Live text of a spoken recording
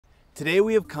Today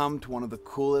we have come to one of the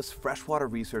coolest freshwater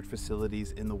research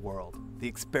facilities in the world, the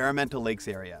Experimental Lakes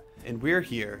area. And we're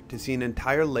here to see an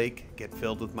entire lake get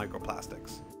filled with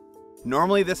microplastics.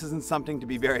 Normally this isn't something to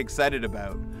be very excited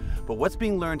about, but what's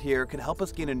being learned here could help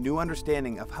us gain a new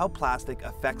understanding of how plastic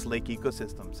affects lake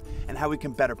ecosystems and how we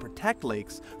can better protect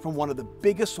lakes from one of the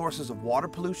biggest sources of water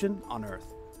pollution on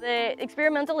Earth. The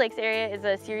Experimental Lakes area is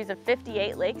a series of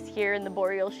 58 lakes here in the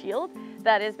Boreal Shield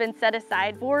that has been set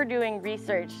aside for doing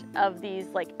research of these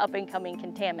up-and-coming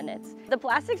contaminants. The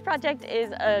Plastics Project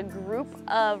is a group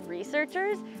of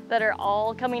researchers that are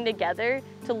all coming together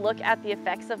to look at the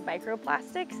effects of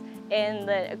microplastics in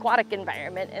the aquatic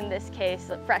environment, in this case,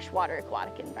 the freshwater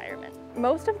aquatic environment.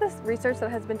 Most of this research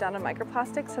that has been done on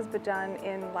microplastics has been done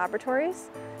in laboratories.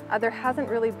 There hasn't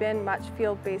really been much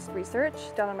field-based research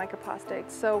done on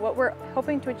microplastics. So what we're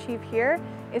hoping to achieve here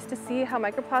is to see how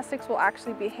microplastics will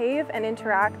actually behave and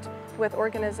interact with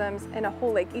organisms in a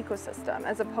whole lake ecosystem,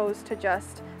 as opposed to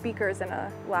just beakers in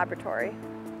a laboratory.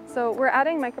 So we're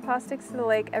adding microplastics to the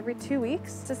lake every 2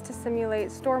 weeks just to simulate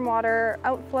stormwater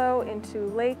outflow into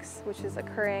lakes, which is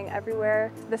occurring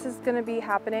everywhere. This is going to be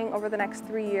happening over the next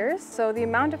 3 years. So the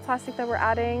amount of plastic that we're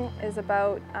adding is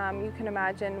about, you can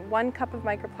imagine, 1 cup of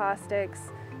microplastics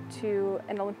to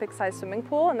an Olympic-sized swimming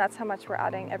pool, and that's how much we're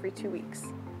adding every 2 weeks.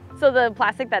 So the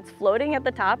plastic that's floating at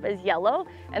the top is yellow,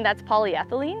 and that's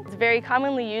polyethylene. It's very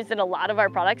commonly used in a lot of our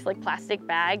products like plastic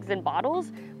bags and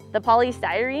bottles. The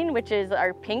polystyrene, which is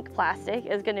our pink plastic,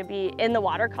 is going to be in the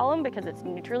water column because it's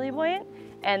neutrally buoyant,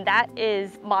 and that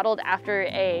is modeled after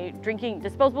a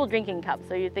disposable drinking cup.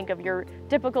 So you think of your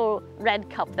typical red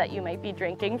cup that you might be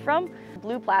drinking from.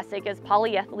 Blue plastic is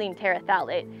polyethylene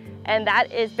terephthalate, and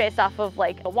that is based off of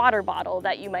a water bottle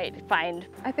that you might find.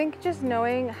 I think just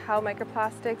knowing how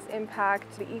microplastics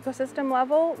impact the ecosystem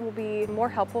level will be more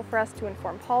helpful for us to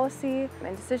inform policy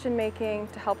and decision making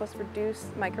to help us reduce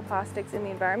microplastics in the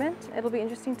environment. It'll be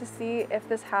interesting to see if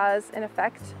this has an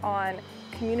effect on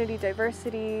community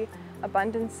diversity,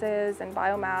 abundances and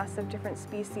biomass of different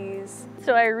species.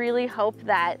 So I really hope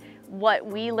that what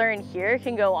we learn here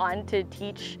can go on to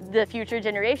teach the future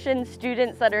generation,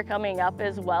 students that are coming up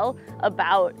as well,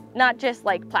 about not just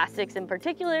plastics in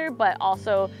particular, but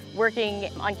also working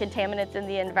on contaminants in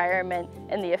the environment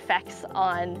and the effects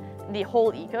on the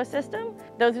whole ecosystem.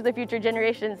 Those are the future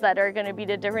generations that are going to be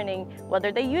determining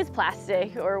whether they use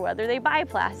plastic or whether they buy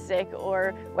plastic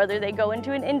or whether they go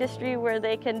into an industry where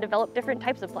they can develop different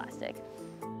types of plastic.